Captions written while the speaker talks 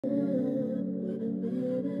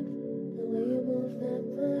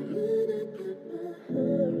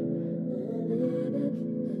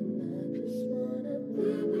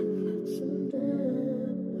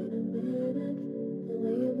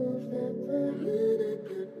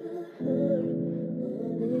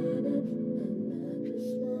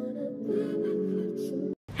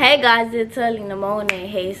Hey guys, it's early in the morning.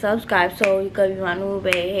 Hey, subscribe so you could be my new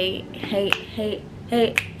babe. Hey.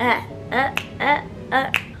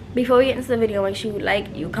 Before we get into the video, make sure you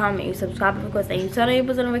like, you comment, you subscribe, of course, and you turn on your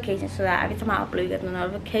post notifications so that every time I upload, you get the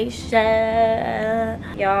notification.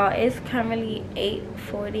 Y'all, it's currently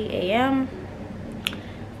 8:40 a.m.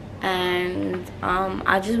 and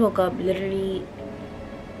I just woke up literally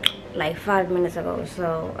like 5 minutes ago,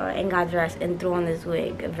 so and got dressed and threw on this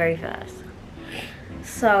wig very fast.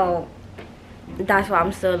 So that's why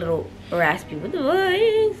I'm still a little raspy with the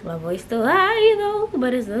voice. My voice still high though,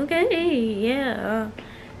 but it's okay. Yeah.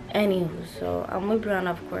 Anywho, so I'm with Brianna,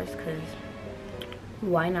 of course, because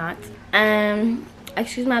why not?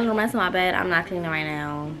 Excuse my little mess in my bed. I'm not cleaning right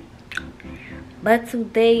now. But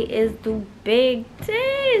today is the big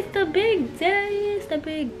day. It's the big day. It's the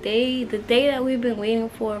big day. The day that we've been waiting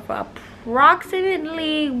for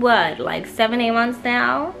approximately, what, like 7-8 months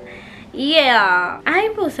now? Yeah.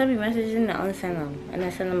 I put so many messages and unsend them. And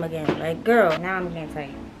then send them again. Like, girl, now I'm gonna tell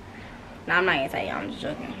you. No, I'm not gonna tell you. I'm just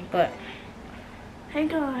joking. But, hey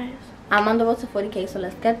guys. I'm on the road to 40K, so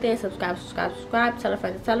let's get there. Subscribe. Tell a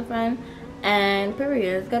friend. And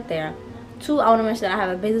period. Let's get there. 2, I want to mention that I have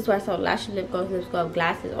a business where I sell lashes, lip gloss, lip scrub,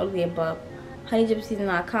 glasses, all of the above.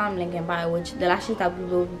 honeygypsyseason.com, link in bio, which the lashes that we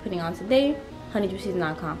will be putting on today,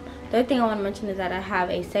 honeygypsyseason.com. The other thing I want to mention is that I have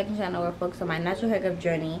a second channel where I focus on my natural hair growth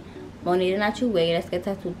journey. Money the natural way. Let's get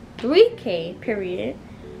that to 3K, period.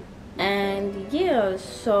 And yeah,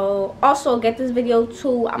 so also get this video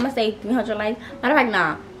to, I'm gonna say 300 likes. Matter of fact,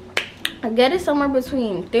 nah, get it somewhere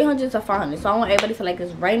between 300 to 500. So I want everybody to like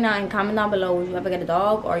this right now and comment down below. Would you ever get a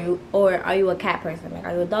dog, or are you a cat person? Like,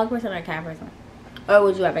 are you a dog person or a cat person? Or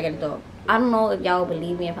would you ever get a dog? I don't know if y'all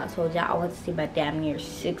believe me if I told y'all I want to see by damn near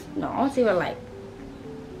 6. No, I want to see by like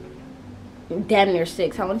damn near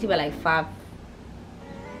 6. I want to see by like 5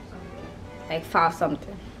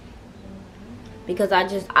 something. Because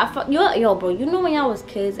yo bro, you know when y'all was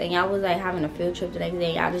kids and y'all was like having a field trip the next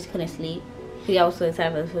day, y'all just couldn't sleep because y'all was so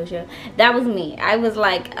excited for the field trip? That was me. I was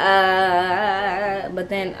like but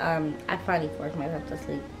then I finally forced myself to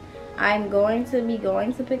sleep. I'm going to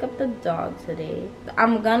pick up the dog today.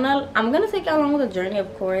 I'm gonna take y'all along with the journey,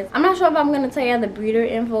 of course. I'm not sure if I'm gonna tell y'all the breeder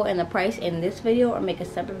info and the price in this video or make a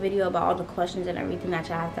separate video about all the questions and everything that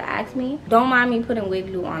y'all have to ask me. Don't mind me putting wig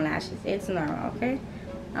glue on lashes. It's normal, okay?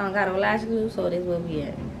 I don't got no lash glue, so this will be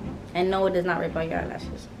it. And no, it does not rip out your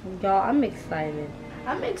eyelashes. Y'all, I'm excited.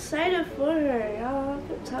 I'm excited for her, y'all. I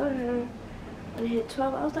kept telling her when it hit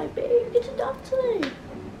 12, I was like, babe, get your dog today.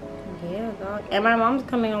 Yeah, dog. And my mom's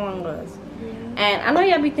coming along with us. Yeah. And I know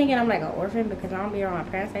y'all be thinking I'm like an orphan because I don't be around my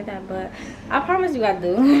parents like that, but I promise you I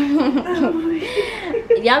do.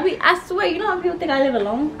 Y'all be, I swear, you know how people think I live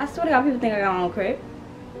alone? I swear to God, people think I got my own crib.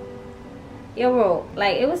 Yo bro,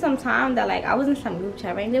 like it was some time that like I was in some group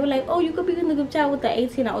chat, right? And they were like, oh, you could be in the group chat with the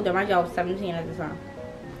 18 and older. My job was 17 at the time.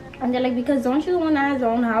 And they're like, because don't you want to have his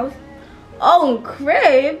own house? Own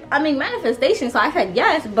crib? I mean, manifestation. So I said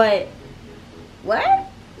yes, but what?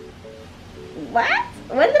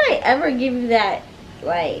 When did I ever give you that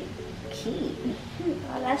like key?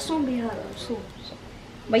 That's gonna be her soon.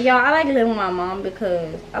 But y'all, I like living with my mom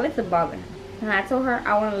because I like to bother her. And I told her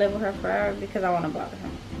I want to live with her forever because I want to bother her.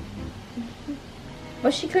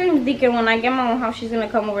 But she claims thinking when I get my own house, she's gonna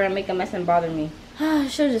come over and make a mess and bother me.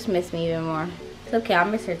 She'll just miss me even more. It's okay, I'll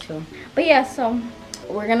miss her too. But yeah, so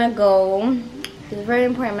we're gonna go. He's a very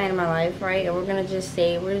important man in my life, right? And we're gonna just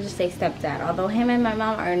say stepdad. Although him and my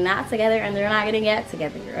mom are not together and they're not gonna get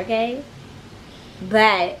together, okay?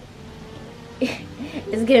 But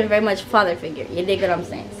it's getting very much father figure. You dig what I'm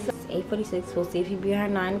saying? So, it's 8:46. We'll see if he be here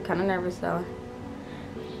at 9. Kind of nervous though.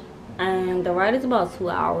 And the ride is about 2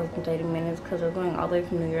 hours and 30 minutes because we're going all the way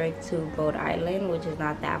from New York to Rhode Island, which is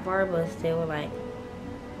not that far, but still like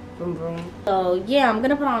vroom vroom. So yeah, I'm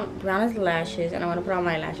gonna put on Brianna's lashes and I'm gonna put on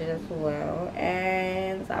my lashes as well.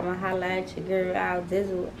 And I'm gonna highlight your girl out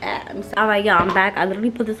this. Alright, y'all, I'm back. I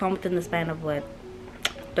literally put this on within the span of what,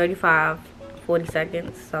 35-40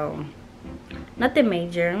 seconds. So nothing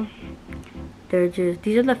major. They're just,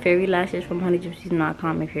 these are the fairy lashes from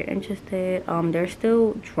honeygypsyseason.com if you're interested. They're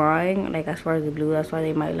still drying, like as far as the glue, that's why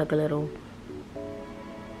they might look a little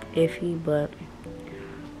iffy, but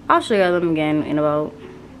I'll show you them again in about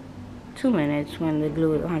 2 minutes when the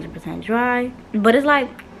glue is 100% dry. But it's like,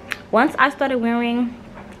 once I started wearing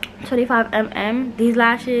 25mm, these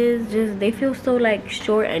lashes just, they feel so like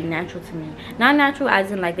short and natural to me. Not natural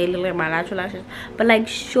as in like they look like my natural lashes, but like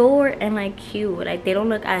short and like cute. Like they don't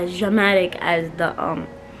look as dramatic as the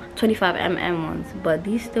 25mm ones, but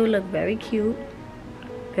these still look very cute,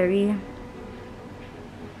 very,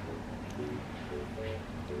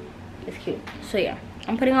 it's cute. So yeah,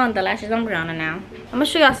 I'm putting on the lashes on Brianna now. I'm gonna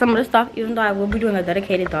show y'all some of the stuff, even though I will be doing a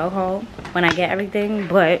dedicated dog haul when I get everything,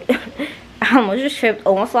 but I almost just tripped,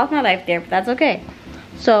 almost lost my life there, but that's okay.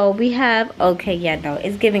 So we have, okay, yeah, no,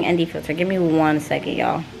 it's giving ND filter. Give me 1 second,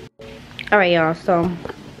 y'all. All right, y'all, so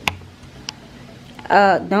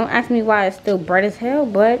don't ask me why it's still bright as hell,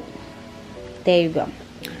 but there you go.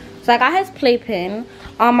 So I got his playpen.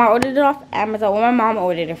 I ordered it off Amazon. Well, my mom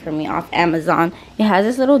ordered it for me off Amazon. It has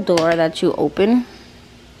this little door that you open,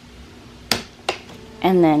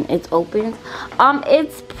 and then it's open.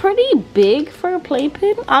 It's pretty big for a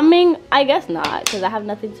playpen. I mean, I guess not, because I have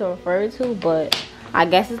nothing to refer to, but I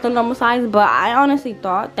guess it's the normal size. But I honestly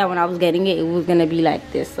thought that when I was getting it, it was gonna be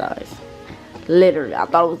like this size. Literally, I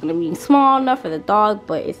thought it was gonna be small enough for the dog,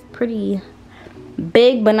 but it's pretty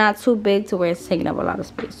big, but not too big to where it's taking up a lot of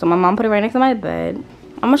space. So my mom put it right next to my bed.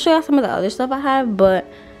 I'm gonna show you some of the other stuff I have, but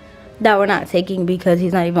that we're not taking because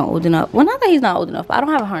he's not even old enough. Well, not that he's not old enough, I don't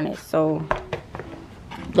have a harness, so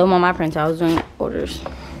don't want my printer. I was doing orders.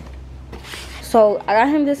 So I got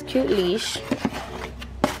him this cute leash.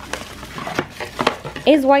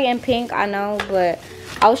 It's white and pink, I know, but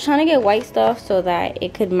I was trying to get white stuff so that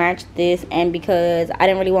it could match this, and because I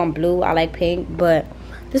didn't really want blue, I like pink, but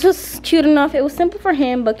this was cute enough. It was simple for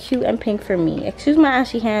him, but cute and pink for me. Excuse my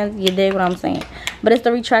ashy hands, you dig what I'm saying. But it's the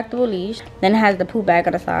retractable leash. Then it has the poo bag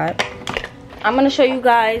on the side. I'm going to show you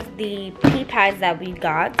guys the pee pads that we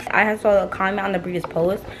got. I saw a comment on the breeder's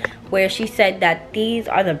post where she said that these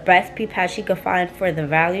are the best pee pads she could find for the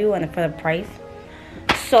value and for the price.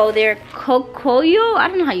 So they're Kokoyo. I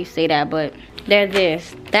don't know how you say that, but they're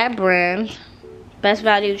that brand. Best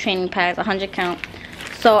value training pads, 100 count.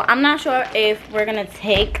 So I'm not sure if we're gonna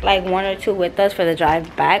take like 1 or 2 with us for the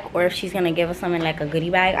drive back, or if she's gonna give us some in like a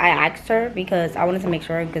goodie bag. I asked her because I wanted to make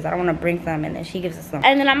sure, because I don't want to bring some and then she gives us some.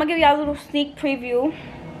 And then I'm gonna give y'all a little sneak preview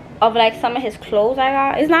of like some of his clothes I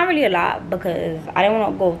got. It's not really a lot because I don't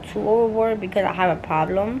want to go too overboard because I have a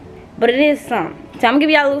problem, but it is some. So I'm gonna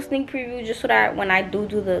give y'all a little sneak preview just so that when I do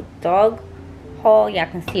the dog haul, y'all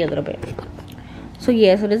can see a little bit. So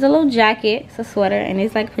yeah, so there's a little jacket, it's a sweater, and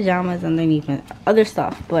it's like pajamas underneath and other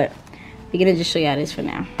stuff, but we're gonna just show y'all this for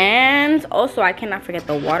now. And also I cannot forget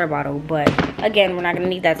the water bottle, but again, we're not gonna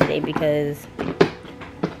need that today because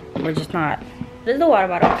we're just not. This is the water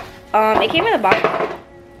bottle. It came in a box.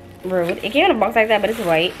 Rude. It came in a box like that, but it's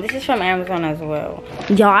white. This is from Amazon as well.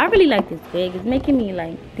 Y'all, I really like this wig. It's making me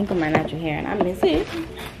like think of my natural hair, and I miss it.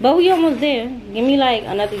 But we almost there. Give me like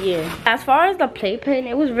another year. As far as the playpen,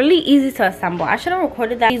 it was really easy to assemble. I should have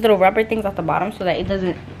recorded that. These little rubber things off the bottom so that it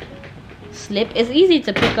doesn't slip. It's easy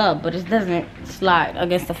to pick up, but it doesn't slide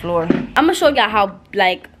against the floor. I'm gonna show y'all how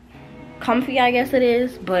like comfy I guess it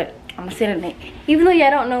is, but I'm gonna sit in it. Even though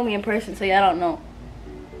y'all don't know me in person, so y'all don't know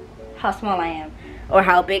how small I am or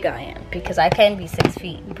how big I am, because I can be 6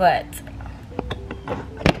 feet, but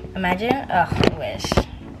imagine, I wish.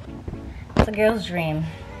 It's a girl's dream,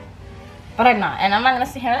 but I'm not, and I'm not gonna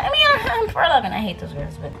sit here. I mean, I'm 4'11". I hate those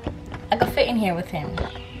words, but I could fit in here with him.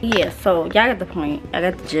 Yeah, so y'all got the point. I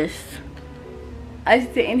got the gist. I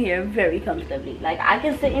sit in here very comfortably. Like I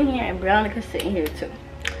can sit in here, and Brianna can sit in here too,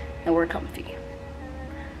 and we're comfy.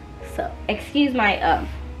 So excuse my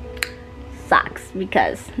socks,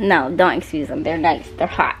 because no, don't excuse them, they're nice, they're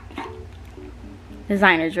hot,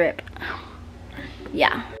 designer drip.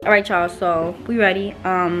 Yeah, all right y'all, so we ready.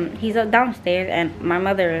 He's up downstairs and my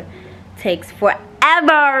mother takes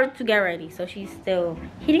forever to get ready, so she's still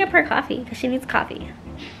heating up her coffee because she needs coffee.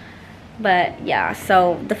 But yeah,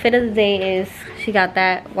 so the fit of the day is she got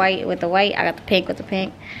that white with the white, I got the pink with the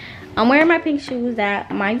pink. I'm wearing my pink shoes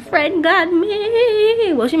that my friend got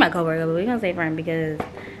me. Well, she my coworker, but we're gonna say friend because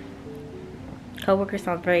coworker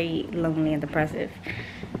sounds very lonely and depressive.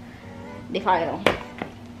 They probably don't.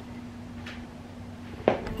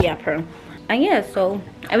 Yeah, per. And yeah, so,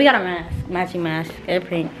 and we got a mask, matching mask, they're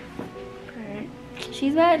pink.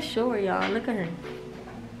 She's that short, y'all. Look at her.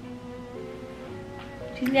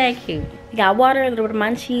 She's that cute. We got water, a little bit of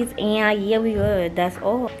munchies, and yeah, we good. That's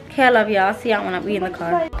all. Okay, I love y'all. I'll see y'all when we in the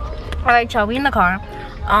car. Alright, y'all, we in the car.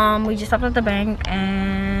 We just stopped at the bank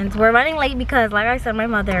and we're running late because, like I said, my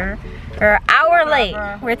mother, we're an hour late.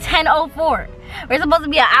 We're 10:04. We're supposed to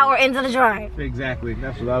be an hour into the drive. Exactly,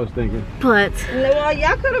 that's what I was thinking. But well,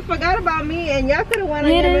 y'all could have forgot about me and y'all could have went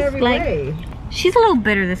on him every way. She's a little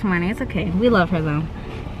bitter this morning. It's okay. We love her though.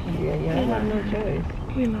 Yeah, I have no choice.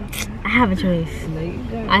 We love her. I have a choice. No, you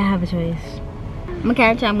don't. I have a choice. I'm gonna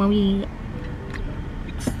catch up when we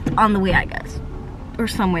on the way, I guess, or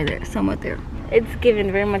somewhere there. It's given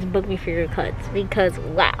very much book me for your cuts because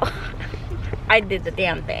wow, I did the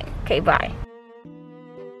damn thing. Okay, bye.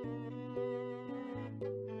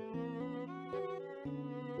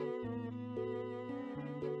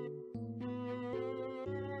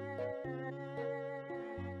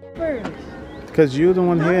 Because you're the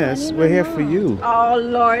one here. We're here for you. Oh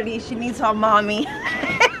Lordy, she needs her mommy.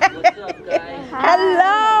 What's up, guys?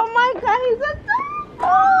 Hello, my God, he's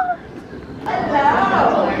adorable. Hello.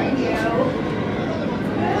 How are you?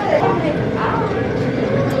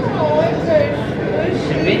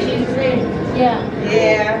 Givenchy? Yeah.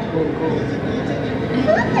 Yeah. Cool, cool.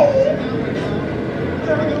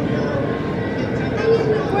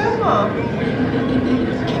 Grandma.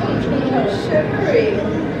 Sugary.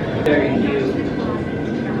 Very cute.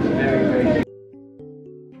 Very, very cute.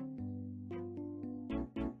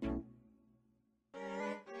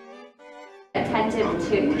 Attentive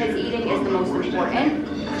to his eating is the most important.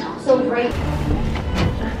 So right.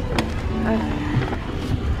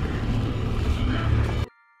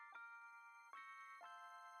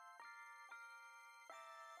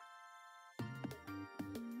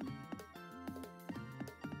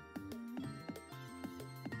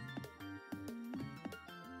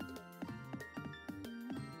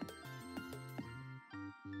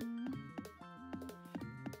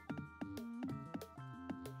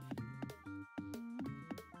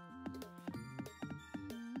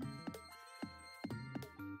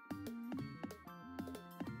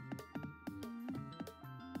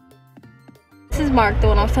 This is Mark, the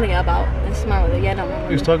one I was telling you about. This is my brother. Yeah, I don't remember.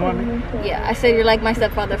 You was talking about me? Yeah, I said you're like my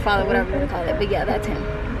stepfather, father, whatever you want to call it. But yeah, that's him.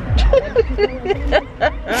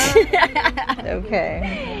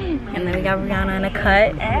 Okay. And then we got Brianna in a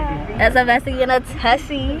cut. That's our bestie in a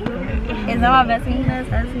tussie. Is that my bestie in a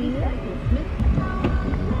tussie?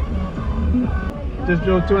 Just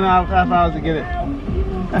drove 2.5 hours to get it.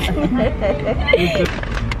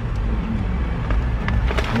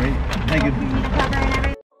 Great. Thank you.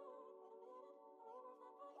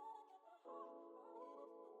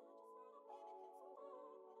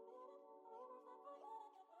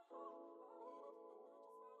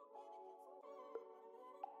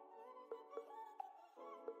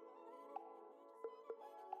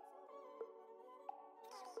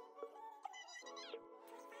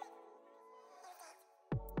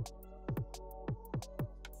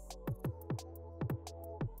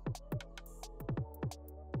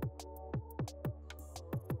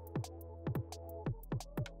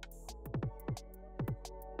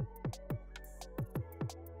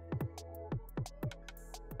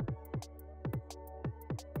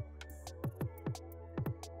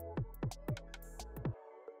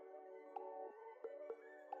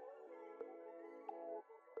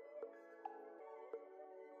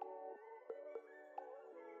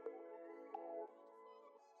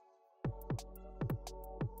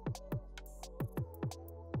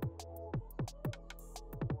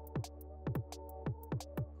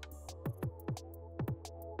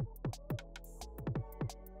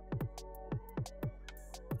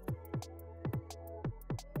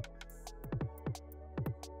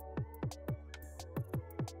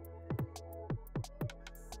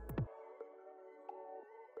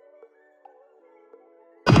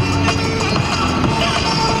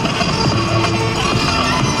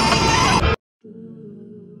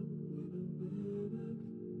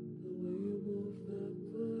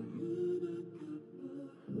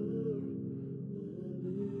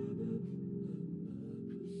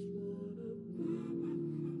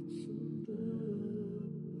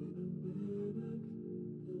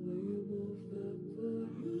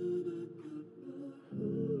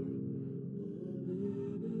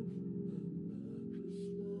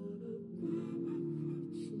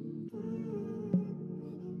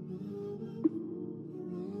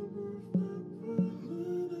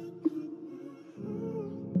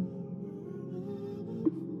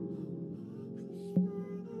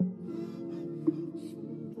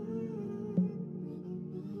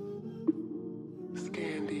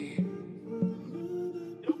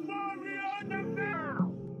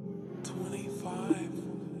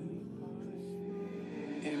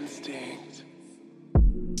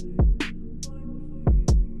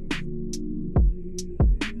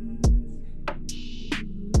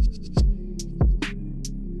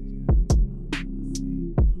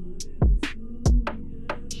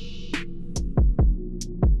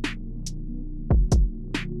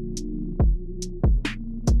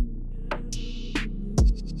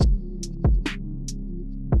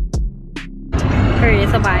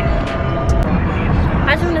 So bye.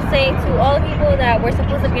 I just want to say to all the people that were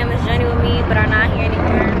supposed to be on this journey with me but are not here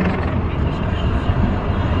anymore.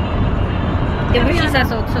 Givenchy said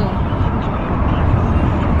so too.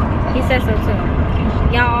 He said so too.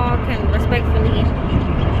 Y'all can respectfully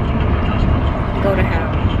go to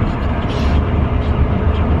hell.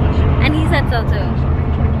 And he said so too.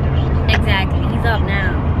 Exactly. He's up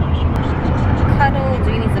now. cuddles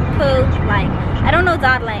or he needs to poop. Like, I don't know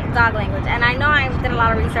dog language, and I know I did a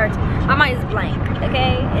lot of research. My mind is blank,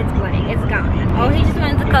 okay? It's blank, it's gone. Oh, he just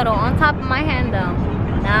went to cuddle on top of my hand though.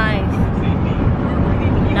 Nice.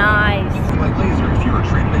 Nice. Like laser, if you're a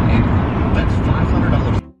treatment needed, that's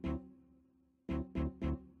 $500.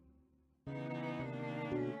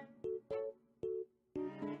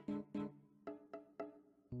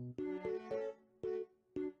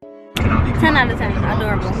 Ten out of 10.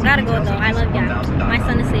 Adorable. Gotta go though. I love y'all. My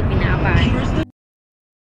son is sleeping now. Bye.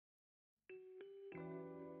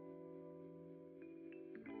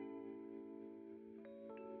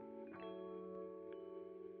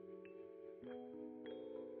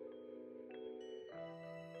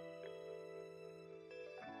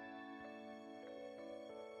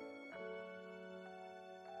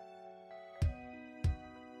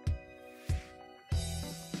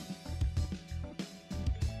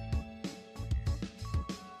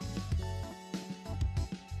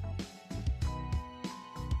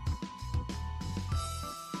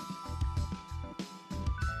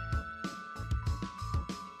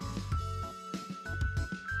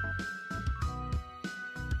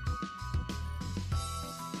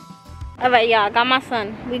 Alright, y'all, got my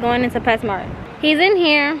son. We going into PetSmart. He's in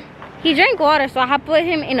here. He drank water, so I put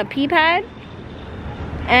him in a pee pad.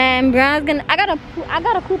 And Brianna's gonna, I got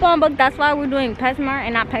a coupon book. That's why we're doing PetSmart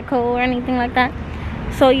and not Petco or anything like that.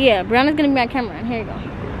 So yeah, Brianna's gonna be my camera. And here you go.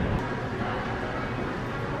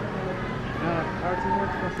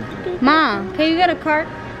 Mom, can you get a cart?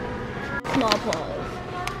 Small paws.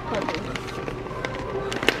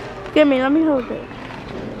 Give me, let me hold it.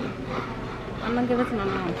 I'm gonna give it to my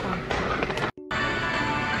mom.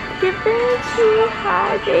 Givenchy,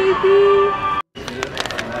 hi baby.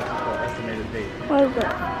 What is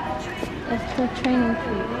that? It's for training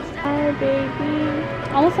food. Hi baby.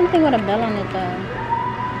 I want something with a bell on it though.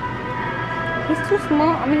 He's too small.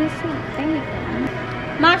 I mean, he's too tiny.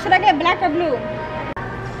 Mom, should I get black or blue?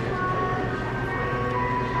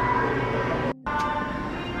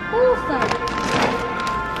 Ooh, son.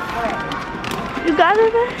 Alright. You got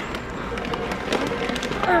it there?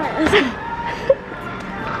 Alright, let's go.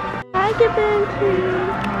 Hi Givenchy.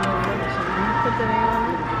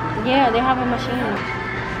 Yeah, they have a machine.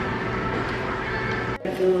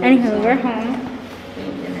 Anywho, we're home.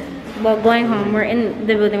 Well, going home. We're in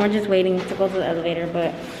the building. We're just waiting to go to the elevator,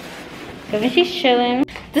 but she's chilling.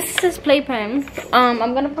 This is his playpen.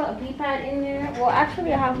 I'm gonna put a pee pad in there. Well,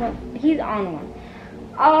 actually, I have one. He's on one.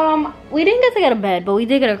 We didn't get to get a bed, but we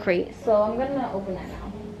did get a crate. So I'm gonna open that now.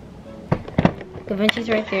 Givenchy's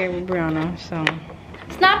right there with Brianna, so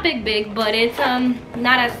it's not big, but it's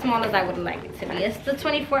not as small as I would like it to be. It's the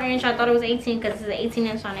 24-inch. I thought it was 18 because it's an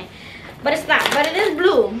 18-inch on it, but it's not. But it is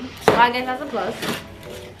blue, so I guess that's a plus.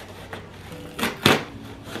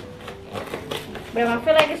 But if I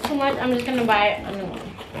feel like it's too much, I'm just gonna buy a new one.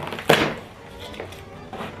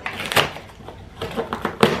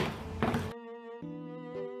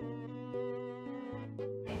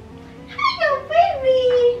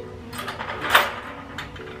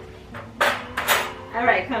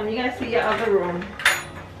 Alright, come, you gotta see your other room.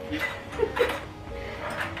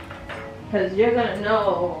 Cause you're gonna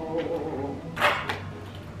know.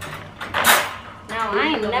 Now,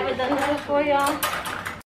 I ain't never done this before, y'all.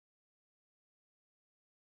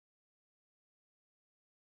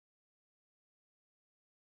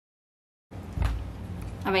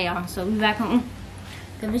 Alright, y'all, so we back home.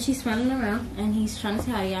 Givenchy's running around and he's trying to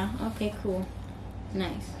say hi, y'all. Okay, cool.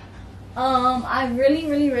 Nice. I really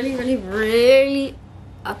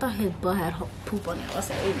I thought his butt had poop on it. Let's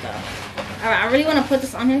say it though. Alright, I really want to put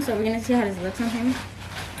this on him, so we're gonna see how this looks on him.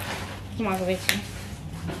 Come on, Givenchy.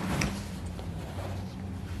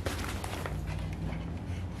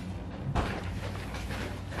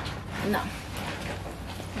 No.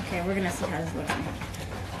 Okay, we're gonna see how this looks on him.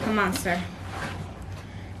 Come on, sir.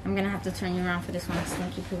 I'm gonna have to turn you around for this one,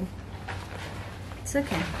 stinky poo. It's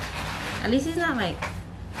okay. At least he's not like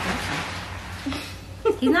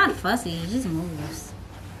he's not fussy, he just moves.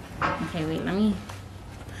 Okay, wait, let me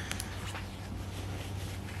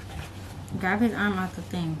grab his arm out the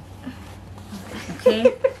thing.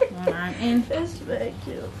 Okay, one arm in. It's very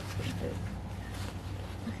cute.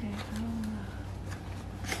 Okay.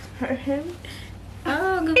 Hurt him?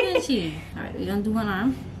 Oh, Givenchy. Alright, we're gonna do one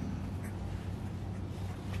arm.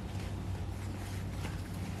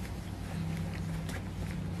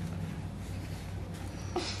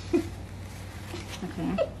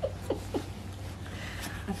 Okay.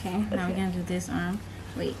 Okay, now we're gonna do this arm.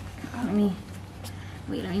 Wait, let me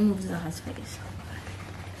move this out his face.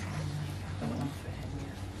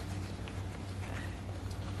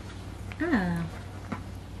 Ah.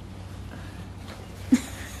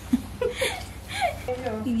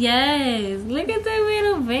 Yes, look at that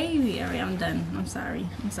little baby. All right, I'm done. I'm sorry,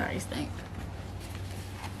 Stank.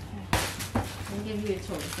 Let me give you a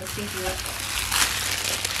choice. Let's pick you up.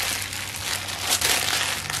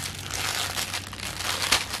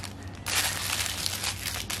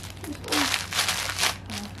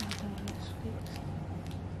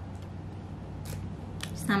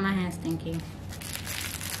 It's not my hand, Stinky.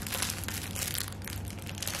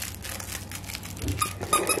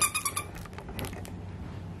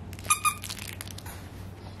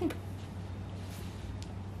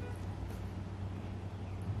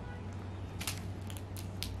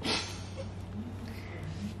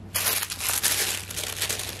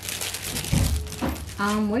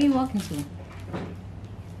 Where are you walking to? I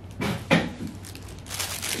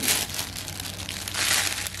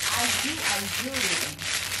do.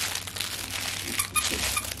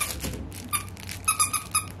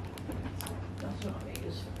 That's what I'm gonna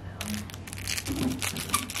use for now.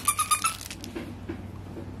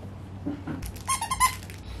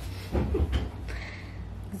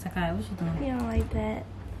 It's okay, what you doing? You don't like that.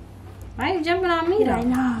 Why are you jumping on me though? I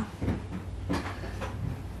know.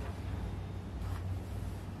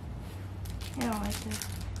 I don't like this.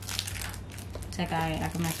 Check, I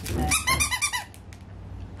can mess with that.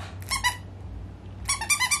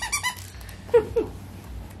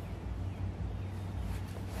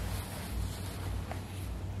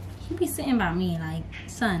 He be sitting by me like,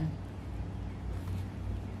 son.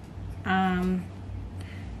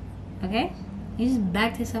 Okay? You just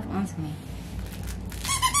backed yourself onto me.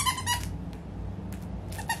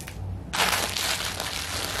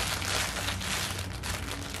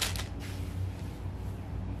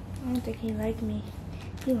 I don't think he liked me.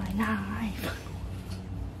 He like, nah, I ain't.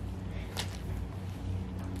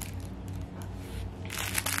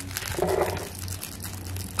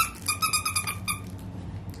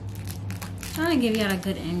 Trying to give you out of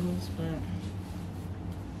good angles, but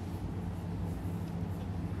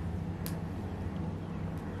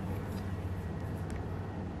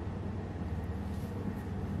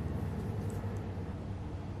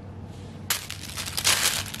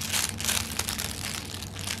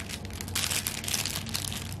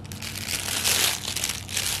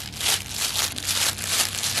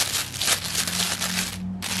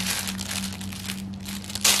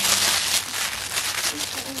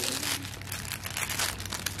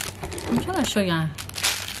I'm trying to show y'all.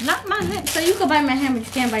 Not my hand. So you can bite my hand, but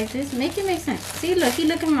you can't bite this. Make it make sense. See, look, he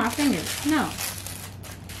looking at my fingers. No. I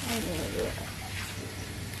don't want to do it.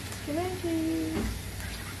 Givenchy.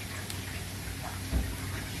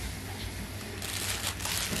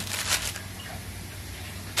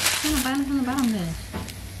 I'm from the bottom there.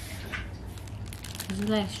 You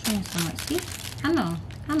like string so much. See? I know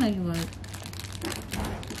you would.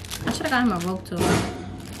 I should have got him a rope too.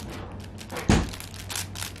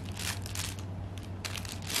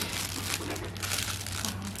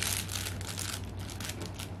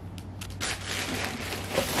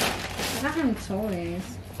 I got him toys.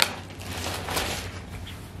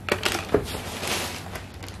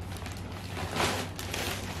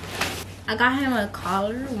 I got him a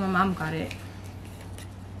collar when my mom got it.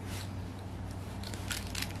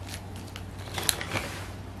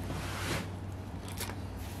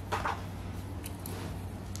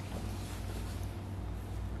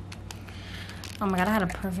 Oh my god, I had a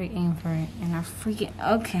perfect aim for it and I freaking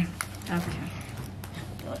okay.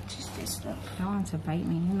 Just this stuff. I want him to bite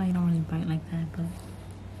me. You know you don't really bite like that, but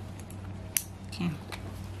okay.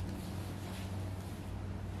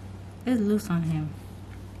 It's loose on him.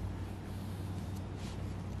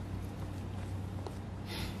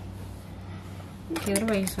 Okay, what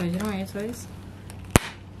about your toys? You don't want your toys?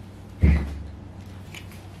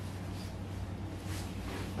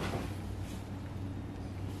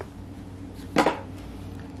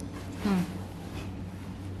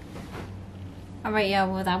 Alright,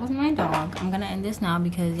 y'all, well, that was my dog. I'm gonna end this now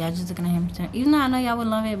because y'all just looking at him. Even though I know y'all would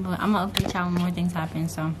love it, but I'm gonna update y'all when more things happen.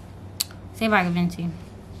 So, say bye, givenchy.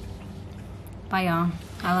 Bye, y'all.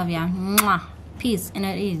 I love y'all. Mwah. Peace and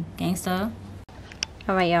at ease, gangsta.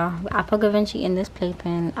 Alright, y'all. I put givenchy in this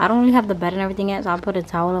playpen. I don't really have the bed and everything yet, so I'll put a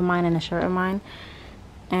towel of mine and a shirt of mine.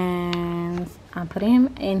 And I'm putting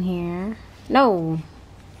him in here. No!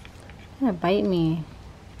 He's gonna bite me.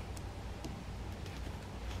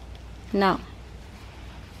 No.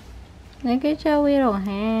 Look at your little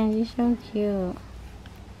hand. You're so cute.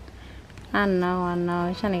 I know.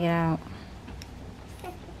 He's trying to get out.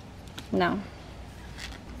 No.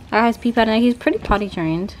 I got his pee pad and he's pretty potty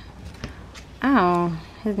trained. Ow.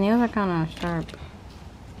 His nails are kind of sharp.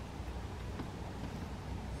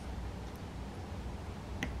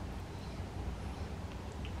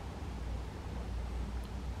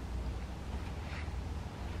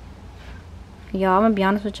 Y'all, I'm gonna be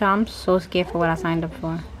honest with y'all, I'm so scared for what I signed up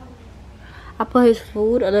for. I put his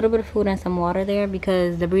food, a little bit of food and some water there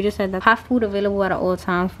because the breeder said that have food available at all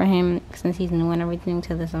times for him since he's new and everything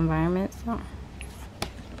to this environment. So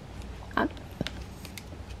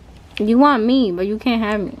you want me, but you can't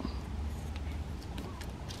have me.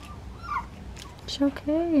 It's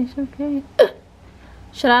okay, it's okay.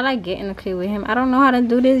 Should I like get in the crib with him? I don't know how to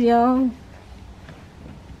do this, y'all.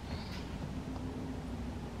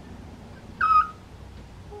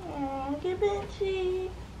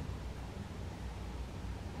 Givenchy.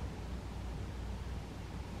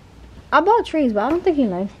 I bought trees, but I don't think he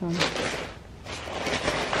likes them.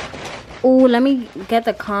 Ooh, let me get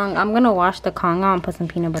the Kong. I'm gonna wash the Kong out and put some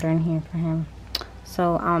peanut butter in here for him.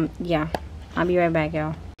 So, yeah. I'll be right back,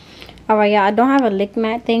 y'all. Alright, y'all. I don't have a lick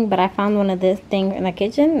mat thing, but I found one of this thing in the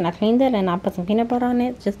kitchen. And I cleaned it and I put some peanut butter on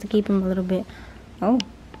it just to keep him a little bit. Oh,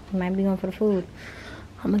 he might be going for the food.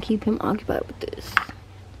 I'm gonna keep him occupied with this.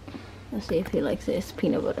 Let's see if he likes this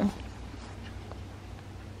peanut butter.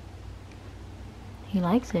 He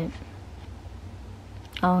likes it.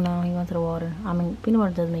 Oh no, he went to the water. I mean, peanut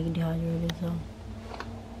butter does make you dehydrated, so.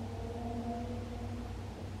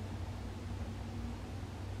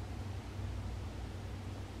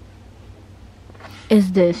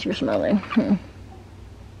 Is this you're smelling?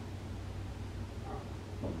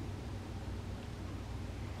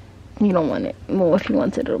 You don't want it. Well, if you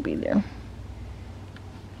want it, it'll be there.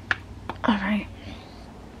 Alright.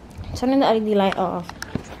 Turning the LED light off.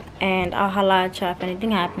 And I'll holla at y'all if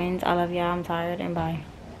anything happens. I love y'all. I'm tired and bye.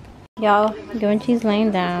 Y'all, Givenchy's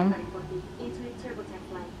laying down.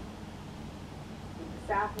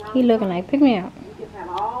 He looking like, pick me up.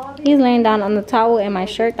 He's laying down on the towel and my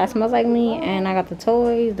shirt that smells like me. And I got the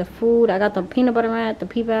toys, the food. I got the peanut butter mat, the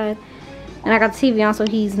pee pad. And I got the TV on so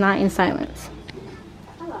he's not in silence.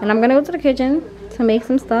 And I'm going to go to the kitchen to make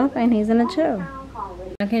some stuff. And he's going to chill.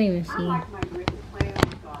 I can't even see.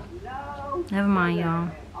 Never mind,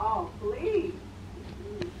 y'all.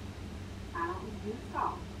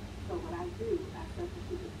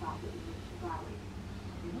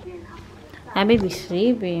 That baby's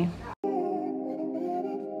sleepy.